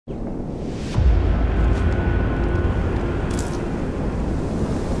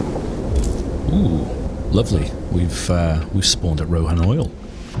Lovely. We've spawned at Rohan Oil.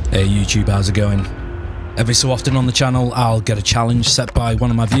 Hey YouTube, how's it going? Every so often on the channel, I'll get a challenge set by one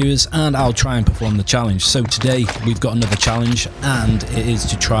of my viewers, and I'll try and perform the challenge. So today, we've got another challenge, and it is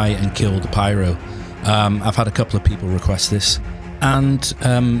to try and kill the pyro. I've had a couple of people request this, and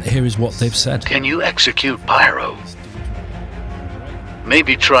here is what they've said. Can you execute pyro?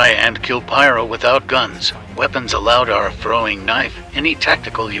 Maybe try and kill pyro without guns. Weapons allowed are a throwing knife, any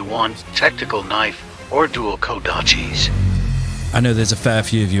tactical you want, tactical knife, or dual kodachis. I know there's a fair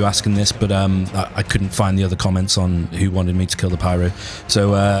few of you asking this, but I couldn't find the other comments on who wanted me to kill the pyro.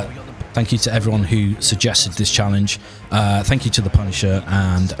 So thank you to everyone who suggested this challenge. Thank you to the Punisher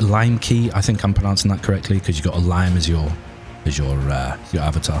and Lime Key. I think I'm pronouncing that correctly because you got a lime as your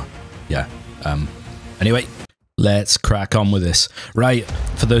avatar. Yeah. Anyway, let's crack on with this. Right,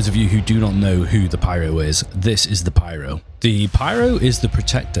 for those of you who do not know who the pyro is, this is the pyro. The pyro is the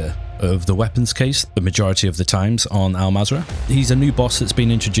protector of the weapons case the majority of the times on Al Mazrah. He's a new boss that's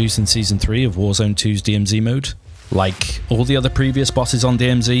been introduced in Season 3 of Warzone 2's DMZ mode. Like all the other previous bosses on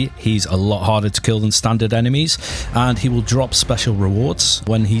DMZ, he's a lot harder to kill than standard enemies, and he will drop special rewards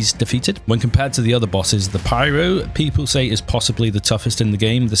when he's defeated. When compared to the other bosses, the pyro, people say, is possibly the toughest in the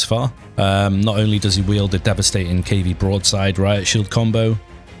game this far. Not only does he wield a devastating KV broadside riot shield combo,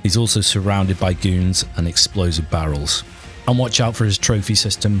 he's also surrounded by goons and explosive barrels. And watch out for his trophy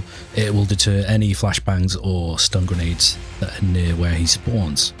system. It will deter any flashbangs or stun grenades that are near where he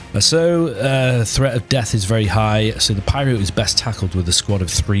spawns. So, threat of death is very high, so the pyro is best tackled with a squad of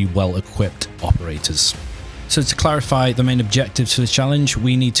 3 well-equipped operators. So to clarify the main objectives for this challenge,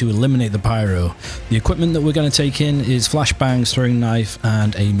 we need to eliminate the pyro. The equipment that we're going to take in is flashbangs, throwing knife,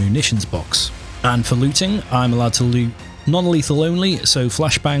 and a munitions box. And for looting, I'm allowed to loot non-lethal only, so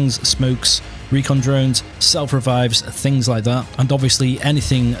flashbangs, smokes, recon drones, self-revives, things like that. And obviously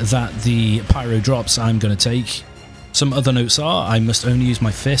anything that the pyro drops I'm going to take. Some other notes are, I must only use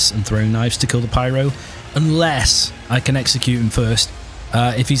my fists and throwing knives to kill the pyro, unless I can execute him first.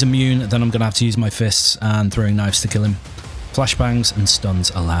 If he's immune, then I'm going to have to use my fists and throwing knives to kill him. Flashbangs and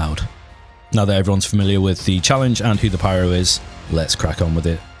stuns allowed. Now that everyone's familiar with the challenge and who the pyro is, let's crack on with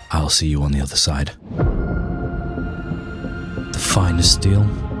it. I'll see you on the other side. The finest steel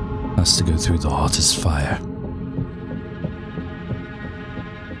has to go through the hottest fire.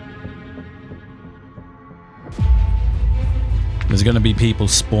 There's going to be people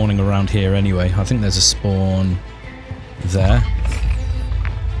spawning around here anyway. I think there's a spawn there.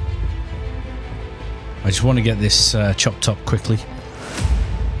 I just want to get this chopped up quickly.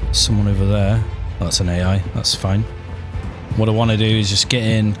 Someone over there. Oh, that's an AI. That's fine. What I want to do is just get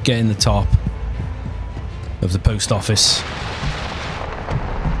in the top of the post office.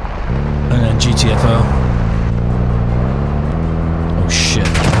 And then GTFO. Oh shit.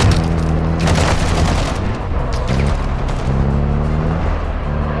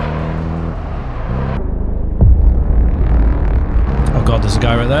 Oh god, there's a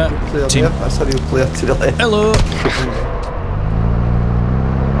guy right there. Team. I saw you clear to the left. Hello.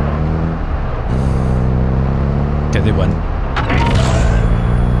 Okay, they went.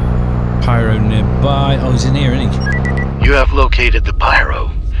 Pyro nearby. Oh, he's in here, isn't he? You have located the pyro.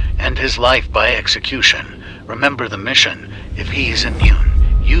 End his life by execution. Remember the mission. If he is immune,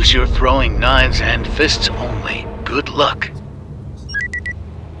 use your throwing knives and fists only. Good luck.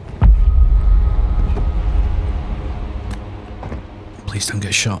 Please don't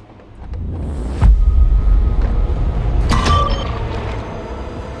get shot.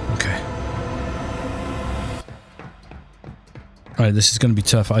 Okay. Alright, this is going to be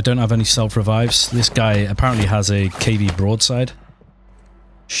tough. I don't have any self-revives. This guy apparently has a KV broadside.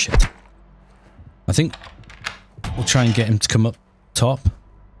 Shit. I think we'll try and get him to come up top.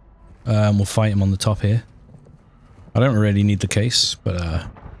 We'll fight him on the top here. I don't really need the case, but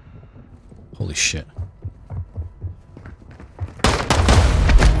holy shit.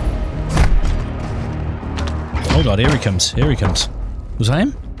 Oh god, here he comes. Here he comes. Was that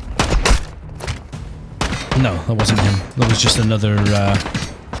him? No, that wasn't him. That was just another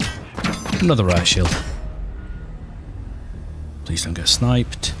riot shield. Please don't get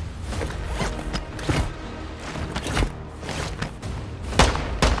sniped.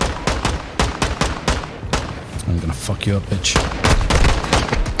 I'm gonna fuck you up, bitch.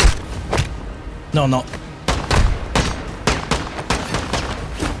 No, I'm not.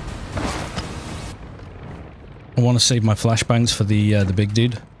 I want to save my flashbangs for the big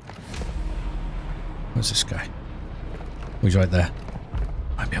dude. Where's this guy? Oh, he's right there.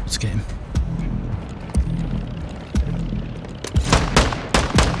 Might be able to get him.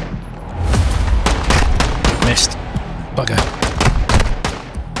 Missed. Bugger.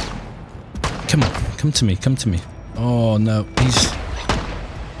 Come on. Come to me, come to me. Oh no, he's...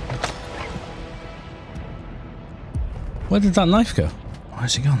 Where did that knife go?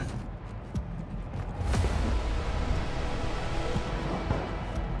 Where's he gone?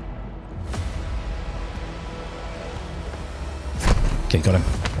 Okay, got him.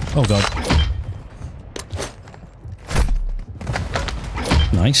 Oh god.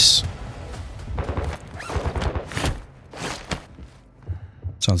 Nice.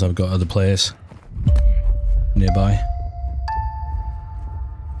 Sounds like we've got other players nearby.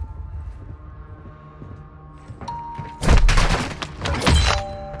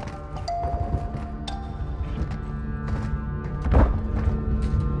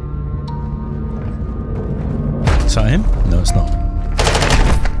 Is that him? No, it's not.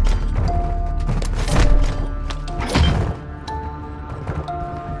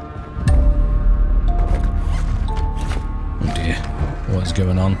 Oh dear. What's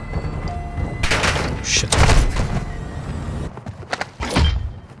going on? Shit.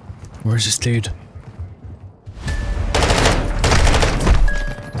 Where's this dude?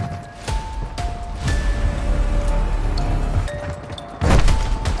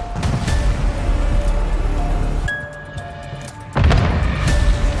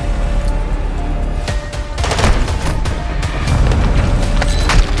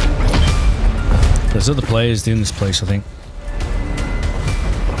 There's other players doing this place, I think.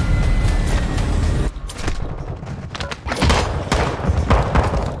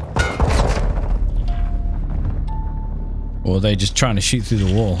 Or are they just trying to shoot through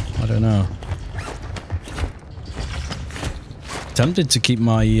the wall? I don't know. Tempted to keep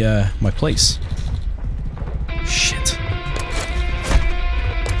my my place. Shit.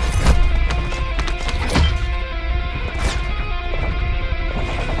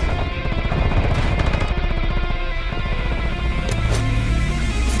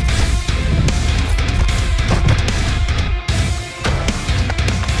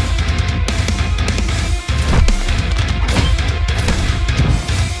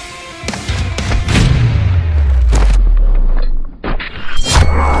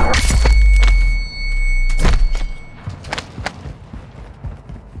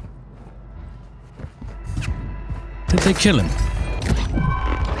 Did they kill him?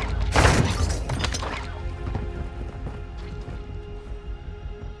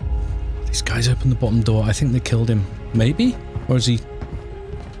 These guys opened the bottom door. I think they killed him. Maybe? Or is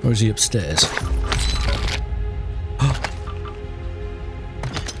he upstairs?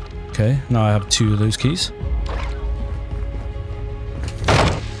 Okay, now I have 2 of those keys.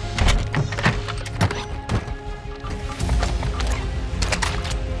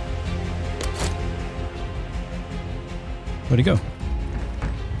 Where'd he go?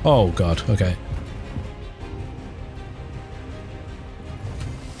 Oh god, okay.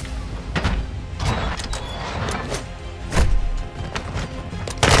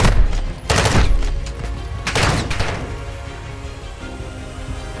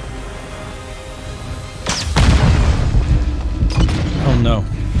 Oh no.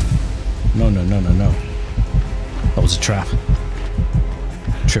 No, no, no, no, no. That was a trap.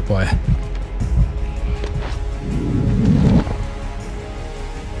 Tripwire.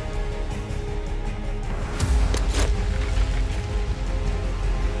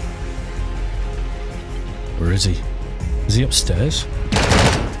 Where is he? Is he upstairs?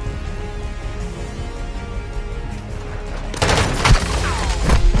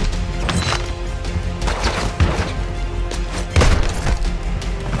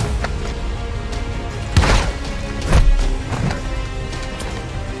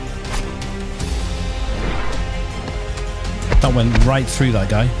 That went right through that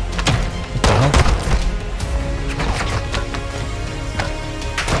guy. What the hell?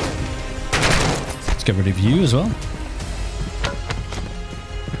 Let's get rid of you as well.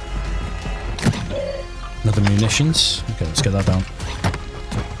 Another munitions. Okay, let's get that down.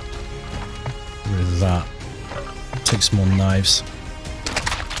 Get rid of that. Take some more knives.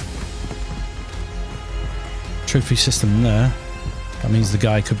 Trophy system there. That means the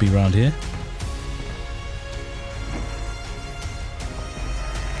guy could be around here.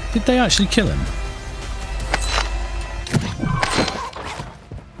 Did they actually kill him?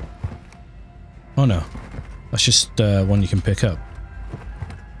 Oh no. That's just one you can pick up.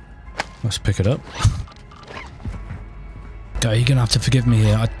 Let's pick it up. Guy, you're gonna have to forgive me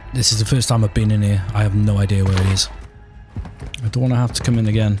here. This is the first time I've been in here. I have no idea where he is. I don't want to have to come in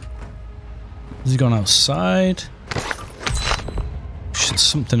again. Has he gone outside? There's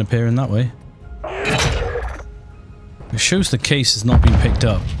something appearing that way. It shows the case has not been picked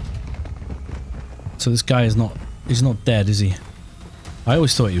up. So this guy is not... he's not dead, is he? I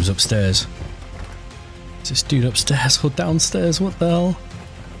always thought he was upstairs. Is this dude upstairs or downstairs? What the hell?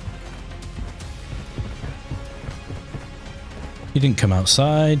 He didn't come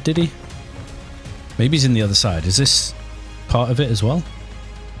outside, did he? Maybe he's in the other side. Is this part of it as well?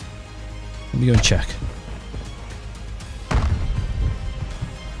 Let me go and check.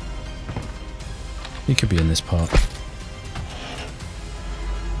 He could be in this part.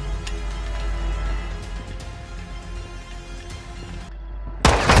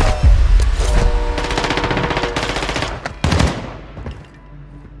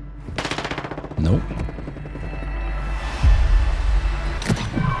 Nope.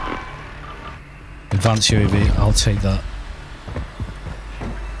 Advanced UAV, I'll take that.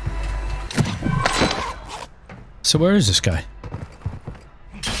 So where is this guy?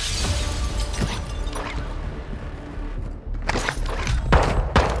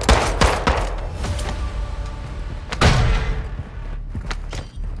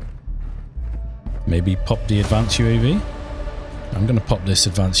 Maybe pop the advanced UAV? I'm gonna pop this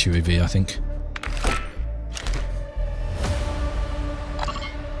advanced UAV, I think.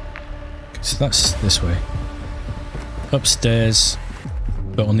 So that's this way. Upstairs,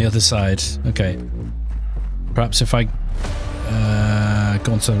 but on the other side. Okay. Perhaps if I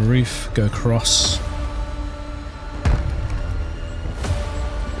go onto the roof, go across.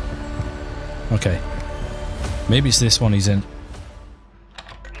 Okay. Maybe it's this one he's in.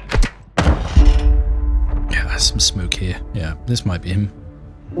 Yeah, there's some smoke here. Yeah, this might be him.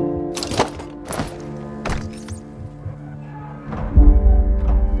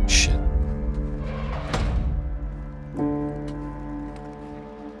 Shit.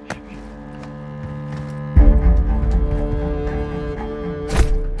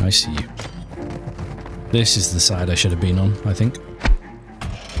 I see you. This is the side I should have been on, I think.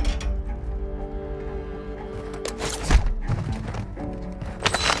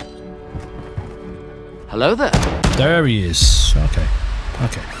 Hello there. There he is. Okay.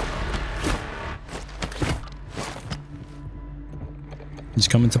 Okay. He's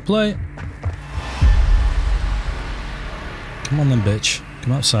coming to play. Come on then, bitch.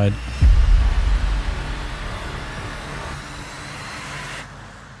 Come outside.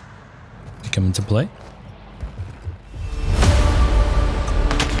 He's coming to play.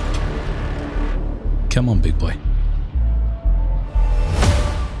 Come on, big boy.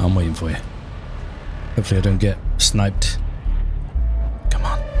 I'm waiting for you. Hopefully I don't get sniped. Come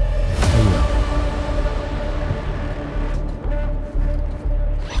on. There you go.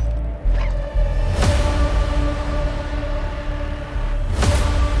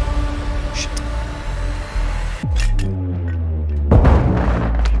 Shit.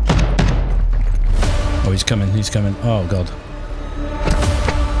 Oh, he's coming. He's coming. Oh, God.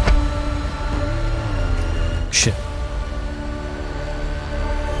 Shit.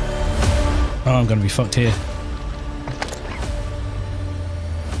 Oh, I'm gonna be fucked here.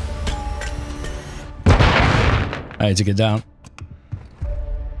 I had to get down.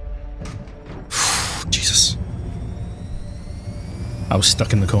 Jesus. I was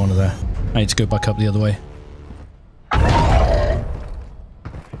stuck in the corner there. I need to go back up the other way.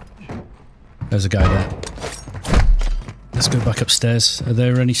 There's a guy there. Let's go back upstairs. Are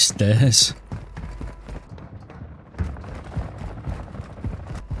there any stairs?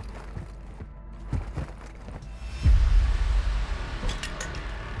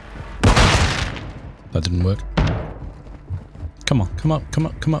 That didn't work. Come on, come up, come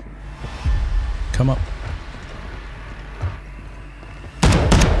up, come up. Come up.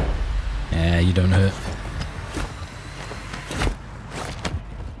 Yeah, you don't hurt.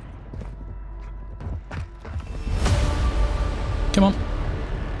 Come on.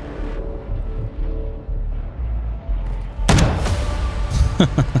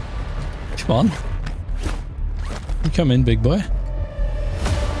 Come on. You come in, big boy.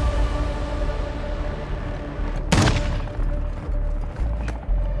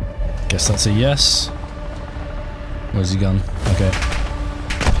 Guess that's a yes. Where's he gone? Okay.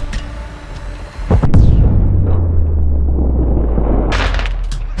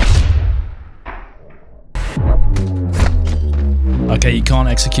 Okay, you can't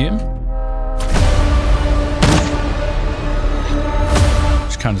execute him.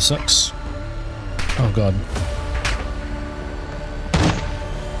 Which kind of sucks. Oh god.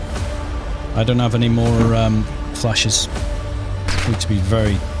 I don't have any more flashes. Need to be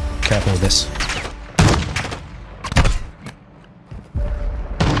very careful with this.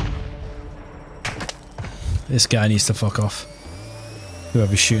 This guy needs to fuck off.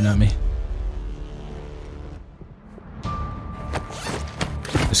 Whoever's shooting at me.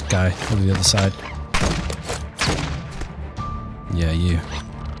 This guy over the other side. Yeah, you.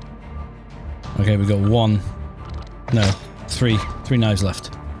 Okay, we got one. No, three. 3 knives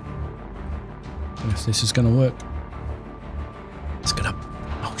left. If this is gonna work. Let's get up.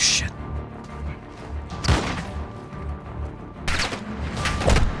 Oh shit.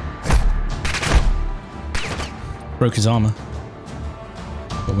 Broke his armor.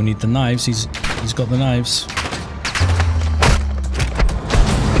 But we need the knives. He's got the knives.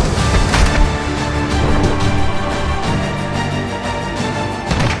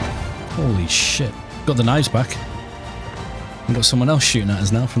 Holy shit. Got the knives back. We've got someone else shooting at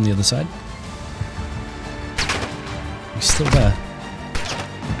us now from the other side. He's still there.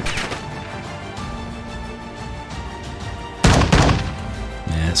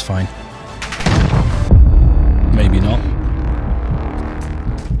 Yeah, it's fine. Maybe not.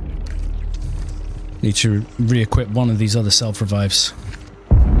 Need to re-equip one of these other self-revives.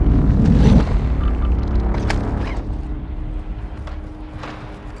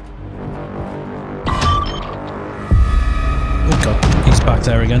 Oh god, he's back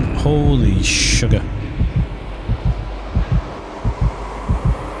there again. Holy sugar.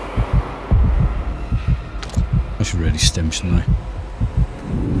 I should really stim, shouldn't I?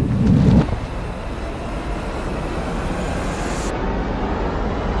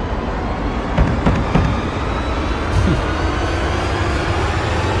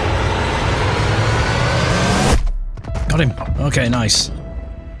 Got him. Okay, nice.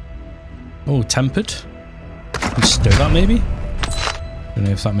 Oh, tempered. Stir that maybe? Don't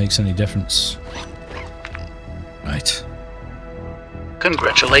know if that makes any difference. Right.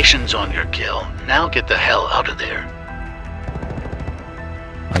 Congratulations on your kill. Now get the hell out of there.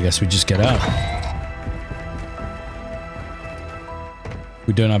 I guess we just get out.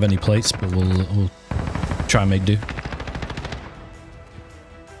 We don't have any plates, but we'll try and make do.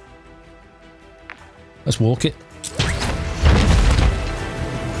 Let's walk it.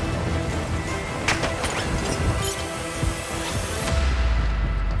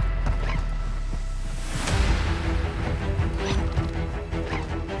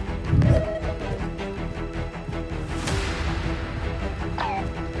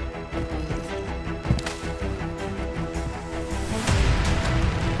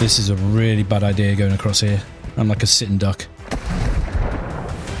 This is a really bad idea going across here. I'm like a sitting duck.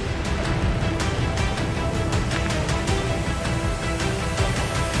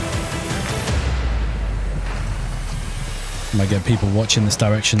 Might get people watching this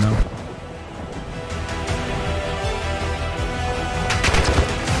direction now.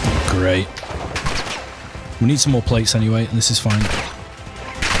 Great. We need some more plates anyway, and this is fine.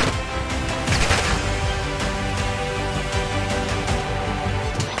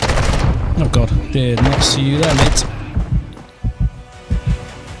 Oh god, did not see you there, mate.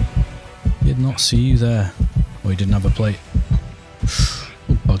 Did not see you there. Oh, he didn't have a plate.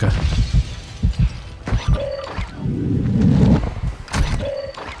 Oh, bugger.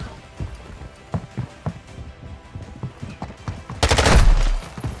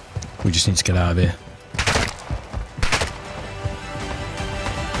 We just need to get out of here.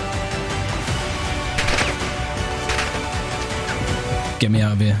 Get me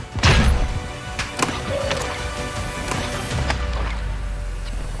out of here.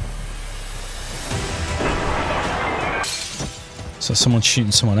 So someone's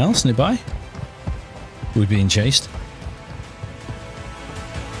shooting someone else nearby? We're being chased.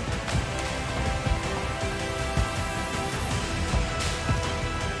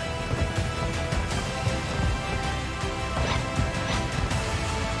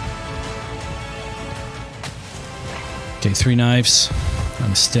 Okay, 3 knives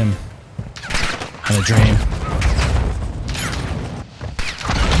and a stim and a drain.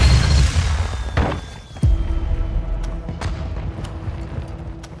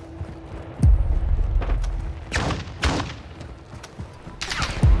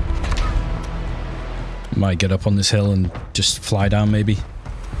 Might get up on this hill and just fly down maybe.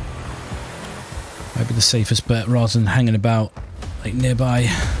 Might be the safest bet rather than hanging about like nearby.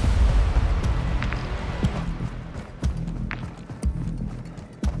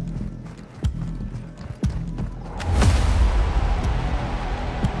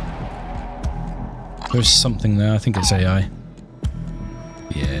 There's something there, I think it's AI.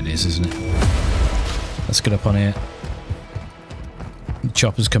 Yeah, it is, isn't it? Let's get up on here. The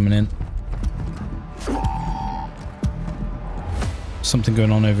chopper's coming in. Something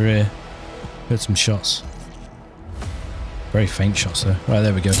going on over here. Heard some shots. Very faint shots though. Right,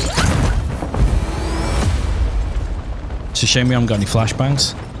 there we go. It's a shame we haven't got any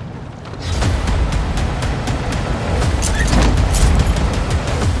flashbangs.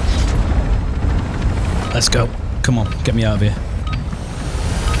 Let's go. Come on, get me out of here.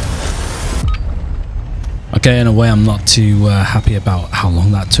 Okay, in a way, I'm not too happy about how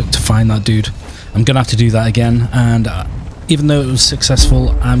long that took to find that dude. I'm going to have to do that again, and even though it was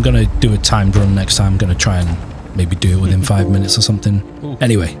successful, I'm going to do a timed run next time. I'm going to try and maybe do it within 5 minutes or something.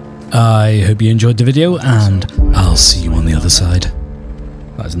 Anyway, I hope you enjoyed the video, and I'll see you on the other side.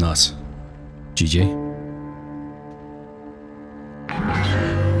 That was nice. GG.